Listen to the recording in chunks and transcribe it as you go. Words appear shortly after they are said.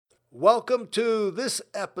Welcome to this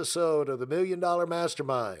episode of the Million Dollar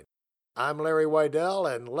Mastermind. I'm Larry Weidel,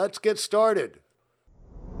 and let's get started.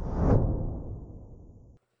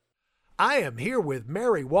 I am here with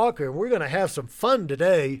Mary Walker, and we're going to have some fun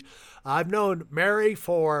today. I've known Mary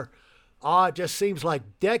for, it just seems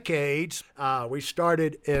like decades. We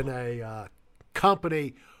started in a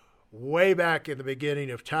company way back in the beginning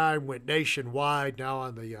of time, went nationwide, now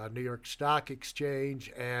on the New York Stock Exchange.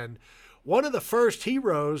 And one of the first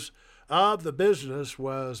heroes of the business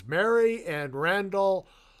was Mary and Randall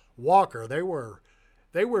Walker. They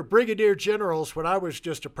were brigadier generals when I was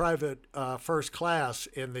just a private first class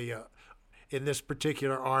in this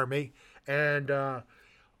particular army, and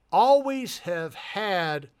always have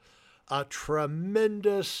had a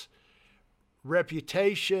tremendous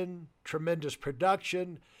reputation, tremendous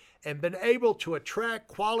production, and been able to attract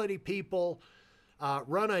quality people,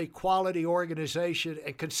 run a quality organization,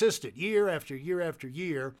 and consistent year after year after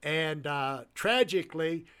year. And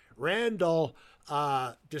tragically, Randall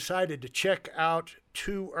decided to check out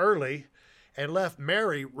too early and left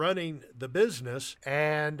Mary running the business.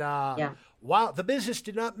 And wow, the business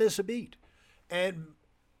did not miss a beat. And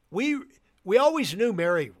we always knew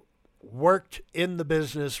Mary worked in the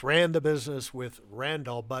business, ran the business with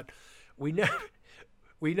Randall, but we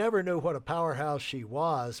never knew what a powerhouse she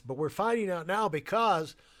was. But we're finding out now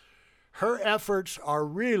because her efforts are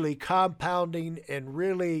really compounding and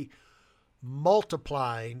really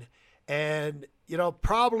multiplying. And,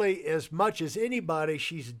 probably as much as anybody,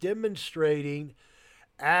 she's demonstrating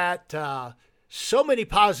at so many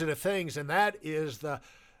positive things. And that is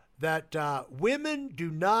that women do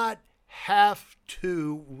not have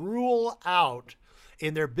to rule out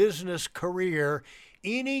in their business career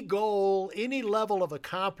any goal, any level of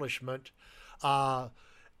accomplishment that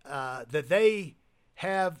they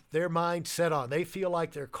have their mind set on. They feel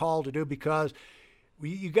like they're called to do, because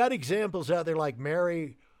you got examples out there like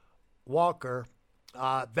Mary Walker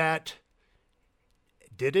that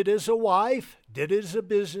did it as a wife, did it as a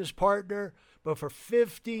business partner, but for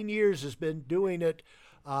 15 years has been doing it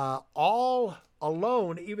all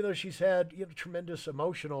alone, even though she's had tremendous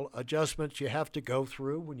emotional adjustments you have to go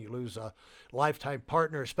through when you lose a lifetime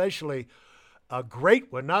partner, especially a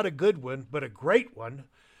great one, not a good one, but a great one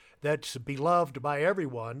that's beloved by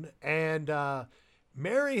everyone. And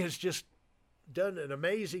Mary has just done an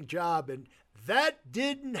amazing job, and that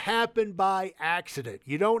didn't happen by accident.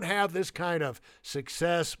 You don't have this kind of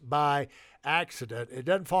success by accident. It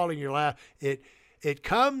doesn't fall in your lap. It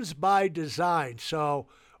comes by design. So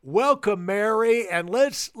welcome, Mary, and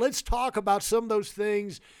let's talk about some of those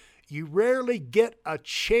things you rarely get a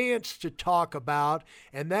chance to talk about,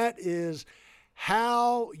 and that is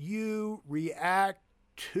how you react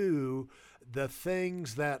to the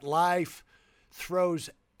things that life throws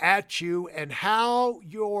at you and how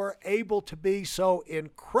you're able to be so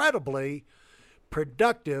incredibly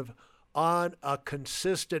productive on a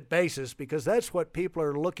consistent basis, because that's what people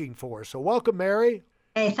are looking for. So welcome, Mary.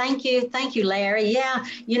 Hey, thank you. Thank you, Larry. Yeah,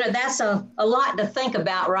 that's a lot to think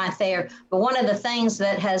about right there. But one of the things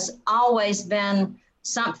that has always been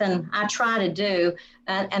something I try to do,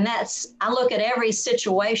 and that's I look at every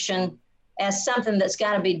situation as something that's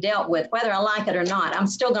got to be dealt with, whether I like it or not. I'm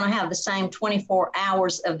still going to have the same 24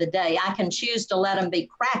 hours of the day. I can choose to let them be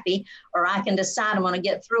crappy, or I can decide I'm going to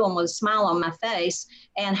get through them with a smile on my face.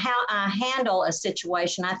 And how I handle a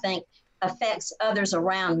situation, I think, affects others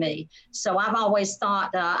around me. So I've always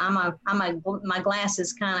thought my glass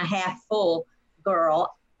is kind of half full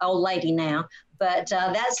girl, old lady now. But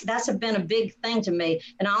that's been a big thing to me.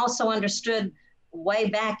 And I also understood way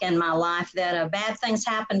back in my life that bad things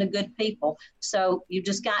happen to good people. So you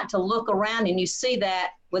just got to look around, and you see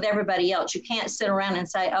that with everybody else. You can't sit around and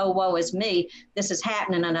say, oh, woe is me, this is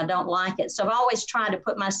happening and I don't like it. So I've always tried to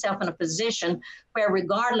put myself in a position where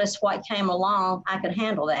regardless what came along, I could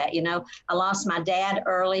handle that. I lost my dad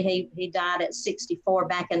early. He died at 64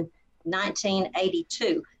 back in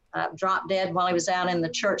 1982. Dropped dead while he was out in the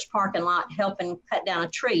church parking lot helping cut down a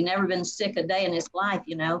tree. Never been sick a day in his life,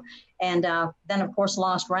 And then, of course,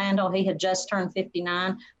 lost Randall. He had just turned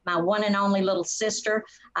 59. My one and only little sister,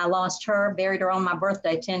 I lost her, buried her on my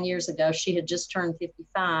birthday 10 years ago. She had just turned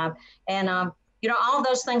 55. And, all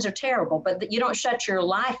those things are terrible, but you don't shut your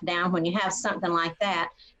life down when you have something like that.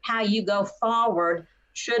 How you go forward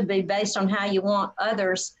should be based on how you want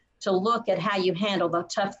others to look at how you handle the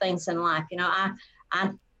tough things in life.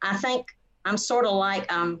 I think I'm sort of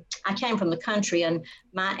like, I came from the country, and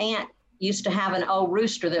my aunt used to have an old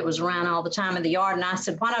rooster that was around all the time in the yard. And I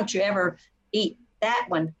said, why don't you ever eat that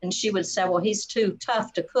one. And she would say, well, he's too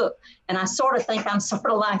tough to cook. And I sort of think I'm sort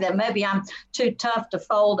of like that. Maybe I'm too tough to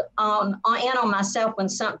fold in on myself when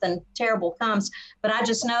something terrible comes. But I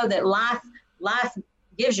just know that life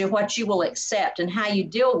gives you what you will accept, and how you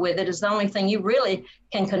deal with it is the only thing you really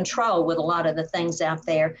can control with a lot of the things out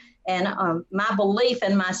there. And my belief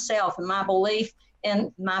in myself and my belief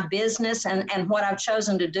in my business and what I've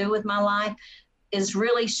chosen to do with my life is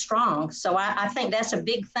really strong. So I think that's a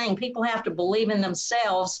big thing. People have to believe in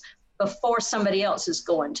themselves before somebody else is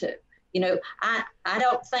going to. You know, I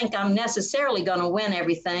don't think I'm necessarily going to win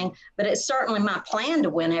everything, but it's certainly my plan to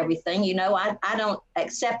win everything. You know, I don't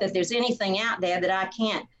accept that there's anything out there that I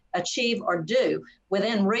can't achieve or do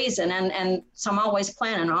within reason. And so I'm always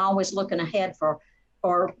planning, I'm always looking ahead for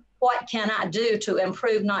what can I do to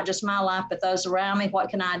improve not just my life, but those around me? What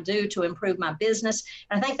can I do to improve my business?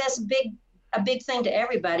 And I think that's a big thing to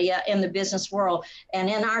everybody in the business world and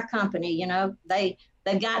in our company. You know, they've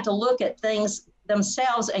got to look at things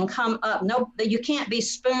themselves and come up. No, you can't be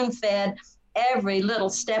spoon-fed every little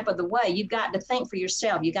step of the way. You've got to think for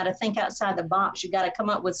yourself. You got to think outside the box. You got to come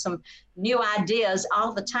up with some new ideas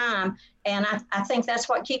all the time. And I think that's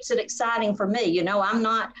what keeps it exciting for me. You know, I'm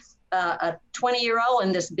not a 20-year-old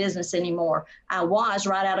in this business anymore. I was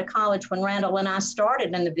right out of college when Randall and I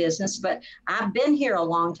started in the business, but I've been here a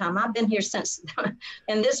long time. I've been here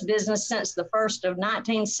in this business since the 1st of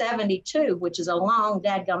 1972, which is a long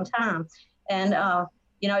dadgum time. And,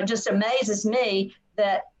 you know, it just amazes me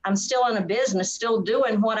that I'm still in a business, still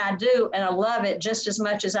doing what I do, and I love it just as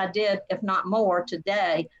much as I did, if not more,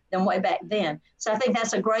 today than way back then. So I think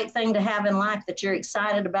that's a great thing to have in life, that you're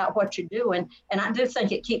excited about what you're doing, and I do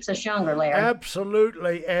think it keeps us younger, Larry.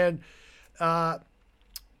 Absolutely. And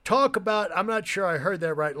talk about, I'm not sure I heard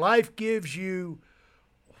that right, life gives you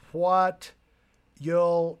what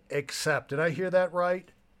you'll accept. Did I hear that right?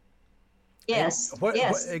 Yes.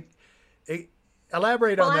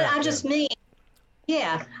 Elaborate on that. Well, I just mean,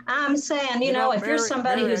 yeah, I'm saying, you know, if Mary, you're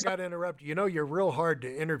somebody Mary, who's... I got to interrupt you. You know, you're real hard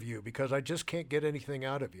to interview because I just can't get anything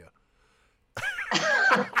out of you.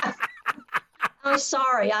 I'm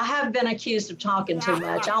sorry. I have been accused of talking too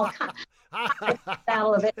much. I'll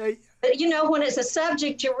battle of it. But, you know, when it's a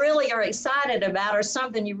subject you really are excited about or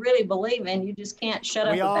something you really believe in, you just can't shut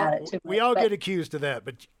up about it too much. We all get accused of that,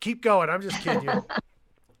 but keep going. I'm just kidding you.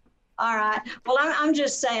 All right. Well, I'm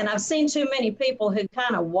just saying, I've seen too many people who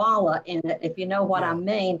kind of wallow in it, if you know what I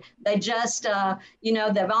mean. They just, you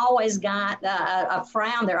know, they've always got a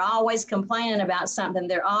frown. They're always complaining about something.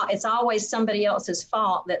 It's always somebody else's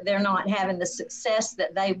fault that they're not having the success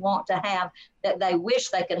that they want to have, that they wish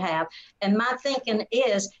they could have. And my thinking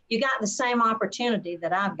is, you got the same opportunity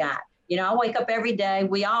that I've got. You know, I wake up every day.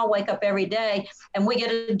 We all wake up every day, and we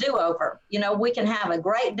get a do-over. You know, we can have a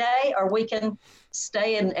great day, or we can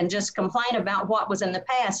stay and just complain about what was in the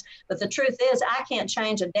past. But the truth is, I can't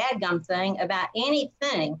change a dadgum thing about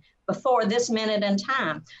anything before this minute in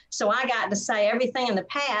time. So I got to say everything in the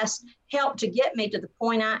past helped to get me to the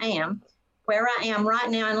point I am, where I am right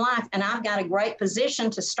now in life. And I've got a great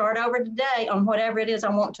position to start over today on whatever it is I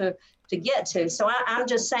want to get to. So I'm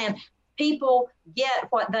just saying, people get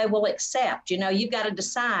what they will accept. You know, you've got to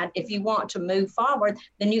decide if you want to move forward,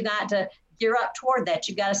 then you got to gear up toward that.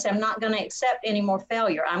 You got to say, I'm not going to accept any more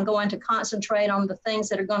failure. I'm going to concentrate on the things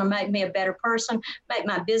that are going to make me a better person, make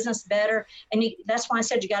my business better. And that's why I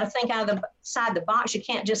said you got to think outside the box. You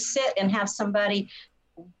can't just sit and have somebody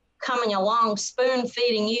coming along spoon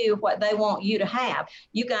feeding you what they want you to have.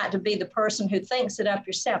 You got to be the person who thinks it up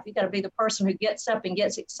yourself. You got to be the person who gets up and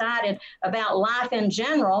gets excited about life in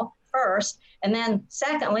general first, and then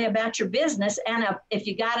secondly about your business. And if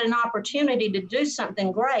you got an opportunity to do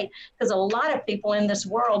something great, because a lot of people in this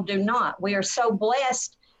world do not. We are so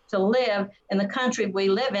blessed to live in the country we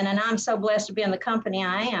live in, and I'm so blessed to be in the company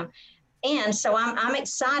I am. And so I'm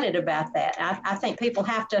excited about that. I think people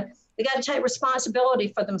they got to take responsibility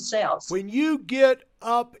for themselves. When you get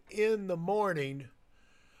up in the morning,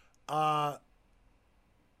 how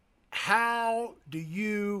do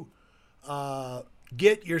you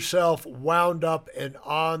get yourself wound up and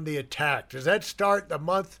on the attack? Does that start the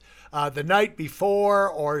month, the night before,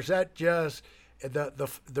 or is that just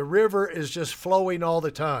the river is just flowing all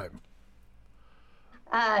the time?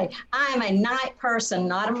 I'm a night person,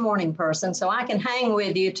 not a morning person, so I can hang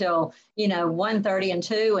with you till 1:30 and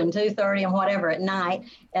 2 and 2:30 and whatever at night.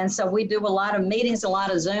 And so we do a lot of meetings, a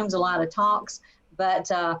lot of Zooms, a lot of talks.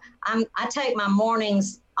 But I take my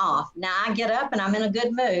mornings off. Now I get up and I'm in a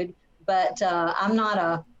good mood, but I'm not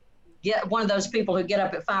a get one of those people who get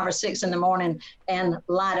up at 5 or 6 in the morning and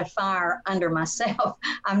light a fire under myself.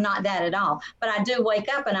 I'm not that at all. But I do wake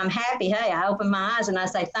up and I'm happy. Hey, I open my eyes and I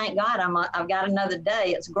say, thank God I've got another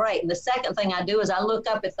day. It's great. And the second thing I do is I look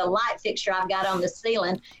up at the light fixture I've got on the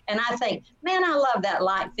ceiling and I think, man, I love that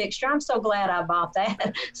light fixture. I'm so glad I bought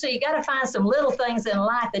that. So you got to find some little things in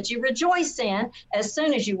life that you rejoice in as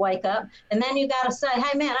soon as you wake up. And then you got to say,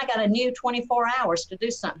 hey, man, I got a new 24 hours to do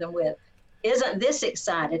something with. Isn't this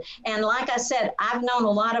exciting? And like I said, I've known a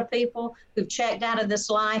lot of people who've checked out of this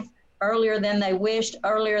life earlier than they wished,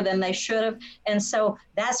 earlier than they should have. And so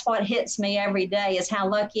that's what hits me every day is how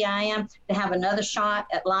lucky I am to have another shot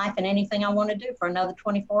at life and anything I want to do for another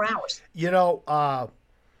 24 hours. You know,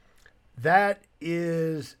 that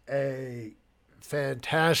is a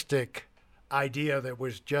fantastic idea that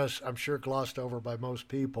was just, I'm sure, glossed over by most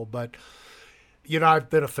people. But, you know, I've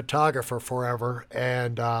been a photographer forever,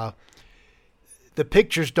 and the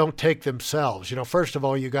pictures don't take themselves. You know, first of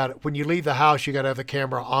all, when you leave the house, you got to have the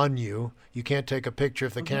camera on you. You can't take a picture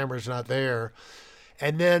if the camera's not there.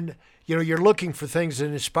 And then, you know, you're looking for things that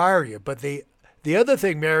inspire you. But the other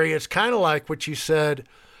thing, Mary, it's kind of like what you said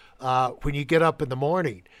when you get up in the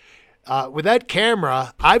morning. With that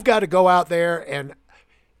camera, I've got to go out there, and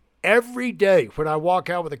every day when I walk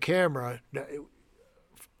out with a camera,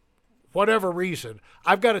 whatever reason,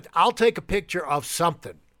 I'll take a picture of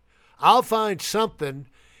something. I'll find something,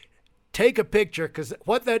 take a picture, because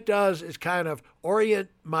what that does is kind of orient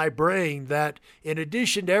my brain that in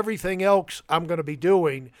addition to everything else I'm going to be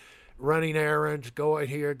doing, running errands, going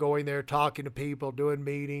here, going there, talking to people, doing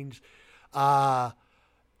meetings,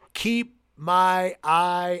 keep my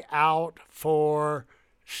eye out for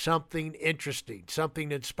something interesting,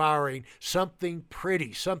 something inspiring, something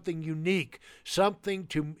pretty, something unique, something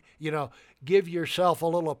to, you know, give yourself a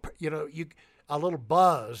little, you know, a little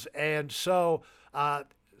buzz. And so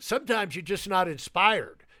sometimes you're just not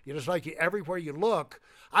inspired. You know, it's like everywhere you look.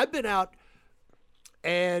 I've been out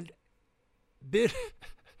and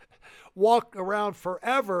walk around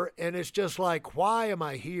forever, and it's just like, why am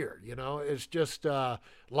I here? You know, it's just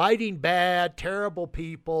lighting bad, terrible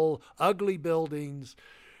people, ugly buildings.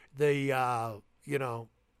 The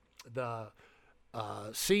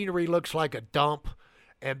scenery looks like a dump.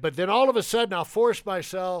 But then all of a sudden I'll force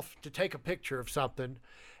myself to take a picture of something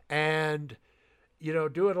and, you know,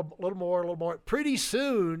 do it a little more. Pretty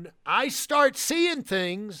soon I start seeing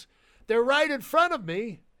things. They're right in front of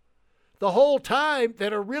me the whole time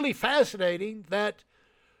that are really fascinating that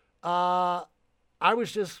I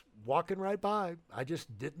was just walking right by. I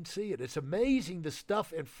just didn't see it. It's amazing the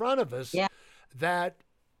stuff in front of us that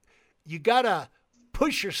you got to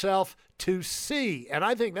push yourself to see. And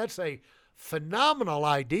I think that's a phenomenal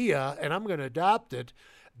idea, and I'm going to adopt it,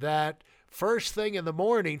 that first thing in the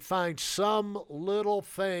morning, find some little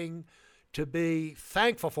thing to be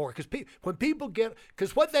thankful for. Because when people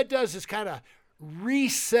because what that does is kind of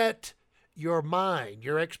reset your mind,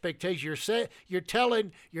 your expectation. You're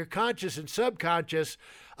telling your conscious and subconscious,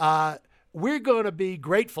 we're going to be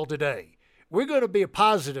grateful today. We're going to be a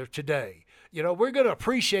positive today. You know, we're going to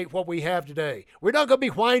appreciate what we have today. We're not going to be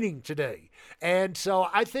whining today. And so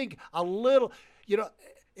I think a little, you know,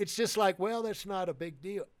 it's just like, well, that's not a big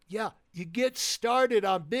deal. Yeah, you get started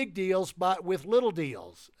on big deals with little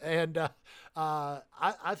deals. And I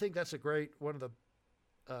think that's one of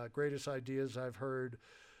the greatest ideas I've heard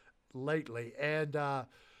lately. And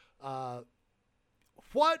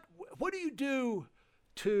what do you do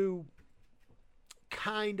to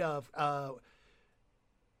kind of,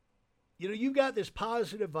 you know, you've got this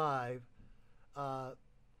positive vibe.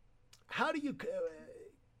 How do you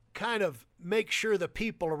kind of make sure the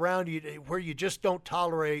people around you, where you just don't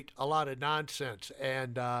tolerate a lot of nonsense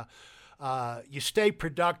and you stay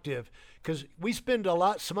productive? Because we spend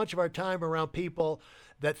so much of our time around people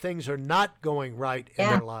that things are not going right in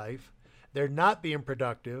their life. They're not being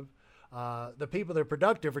productive. The people that are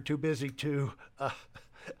productive are too busy to,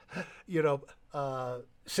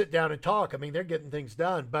 sit down and talk. I mean, they're getting things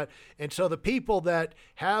done. And so the people that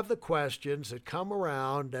have the questions that come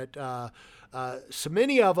around, that so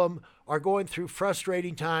many of them are going through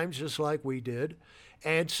frustrating times just like we did.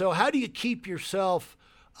 And so how do you keep yourself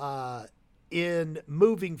in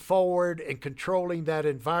moving forward and controlling that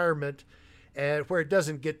environment and where it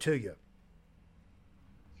doesn't get to you?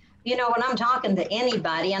 You know, when I'm talking to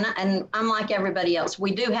anybody, and I'm like everybody else,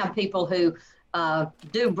 we do have people who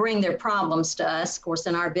do bring their problems to us. Of course,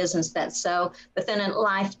 in our business, that's so, but then in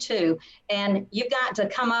life too. And you've got to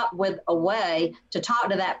come up with a way to talk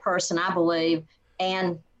to that person, I believe.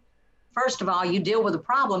 And first of all, you deal with the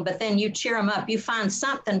problem, but then you cheer them up. You find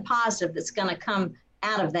something positive that's going to come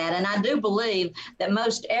out of that. And I do believe that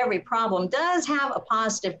most every problem does have a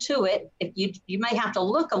positive to it. If you may have to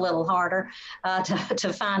look a little harder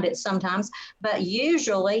to find it sometimes, but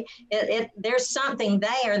usually there's something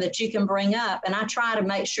there that you can bring up. And I try to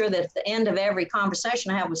make sure that at the end of every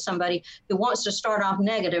conversation I have with somebody who wants to start off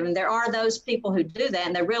negative, and there are those people who do that,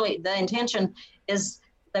 and the intention is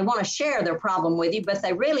they want to share their problem with you, but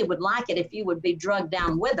they really would like it if you would be drugged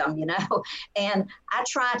down with them, And I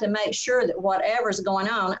try to make sure that whatever's going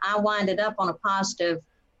on, I wind it up on a positive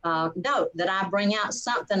note, that I bring out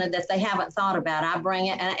something that they haven't thought about. I bring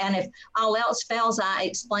it, and if all else fails, I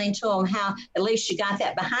explain to them how at least you got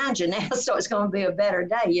that behind you now, so it's going to be a better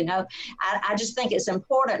day, I just think it's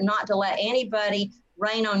important not to let anybody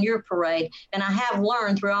rain on your parade. And I have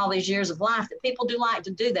learned through all these years of life that people do like to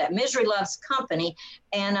do that. Misery loves company.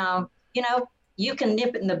 And, you can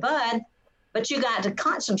nip it in the bud, but you got to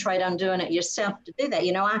concentrate on doing it yourself to do that.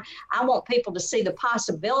 I want people to see the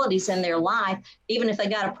possibilities in their life. Even if they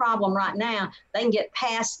got a problem right now, they can get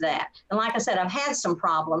past that. And like I said, I've had some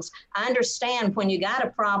problems. I understand when you got a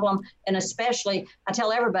problem, and especially I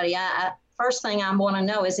tell everybody, first thing I want to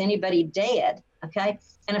know, is anybody dead? Okay.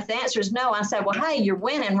 And if the answer is no, I say, well, hey, you're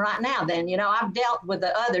winning right now then. I've dealt with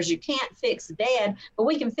the others. You can't fix dead, but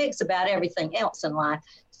we can fix about everything else in life.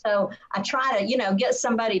 So I try to, get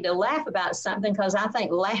somebody to laugh about something, because I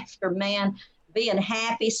think laughter, man, being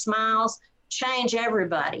happy, smiles, change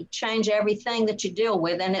everybody, change everything that you deal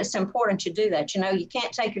with. And it's important you do that. You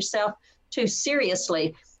can't take yourself too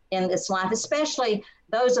seriously in this life, especially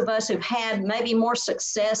those of us who've had maybe more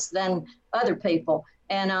success than other people.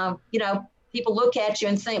 And, people look at you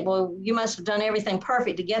and think, well, you must have done everything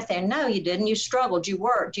perfect to get there. No, you didn't. You struggled. You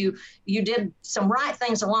worked. You did some right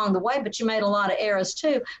things along the way, but you made a lot of errors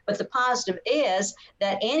too. But the positive is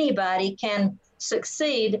that anybody can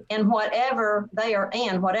succeed in whatever they are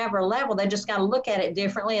in, whatever level. They just got to look at it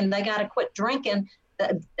differently, and they got to quit drinking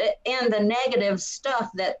in the negative stuff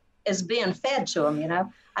that is being fed to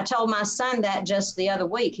them, I told my son that just the other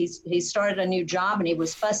week. He started a new job, and he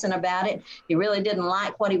was fussing about it. He really didn't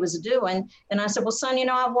like what he was doing. And I said, well, son,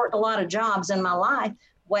 I've worked a lot of jobs in my life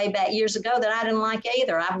way back years ago that I didn't like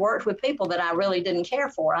either. I've worked with people that I really didn't care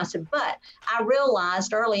for. I said, but I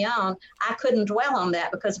realized early on I couldn't dwell on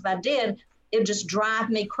that, because if I did, it would just drive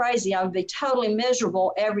me crazy. I would be totally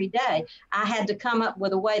miserable every day. I had to come up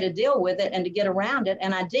with a way to deal with it and to get around it,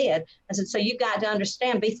 and I did. I said, so you got to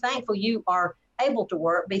understand, be thankful you are able to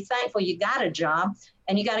work, be thankful you got a job,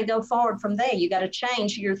 and you got to go forward from there. You got to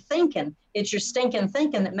change your thinking. It's your stinking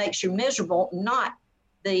thinking that makes you miserable, not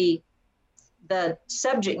the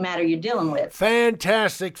subject matter you're dealing with.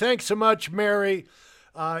 Fantastic. Thanks so much, Mary.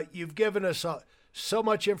 You've given us so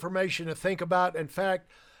much information to think about. In fact,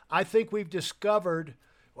 I think we've discovered,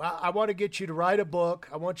 well, I want to get you to write a book.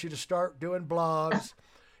 I want you to start doing blogs.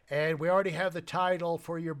 And we already have the title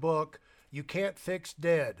for your book, You Can't Fix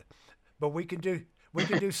Dead. But we can do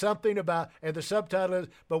something about, and the subtitle is,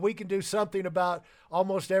 but we can do something about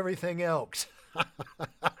almost everything else.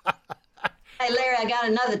 Hey, Larry, I got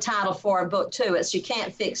another title for a book too. It's You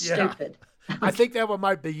Can't Fix Stupid. I think that one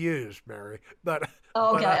might be used, Mary. But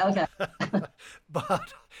okay.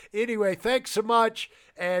 But anyway, thanks so much,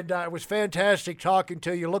 and it was fantastic talking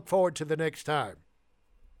to you. Look forward to the next time.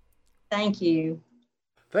 Thank you.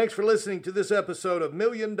 Thanks for listening to this episode of $1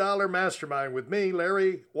 Million Mastermind with me,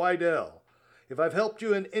 Larry Weidel. If I've helped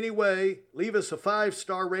you in any way, leave us a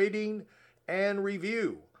 5-star rating and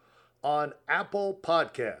review on Apple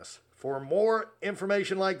Podcasts. For more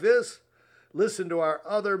information like this, listen to our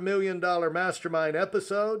other $1 Million Mastermind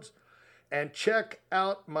episodes, and check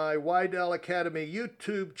out my Weidel Academy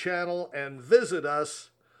YouTube channel, and visit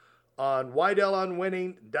us on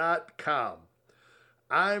WeidelOnWinning.com.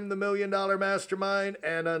 I'm the $1 Million Mastermind,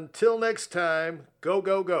 and until next time, go,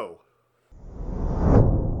 go, go.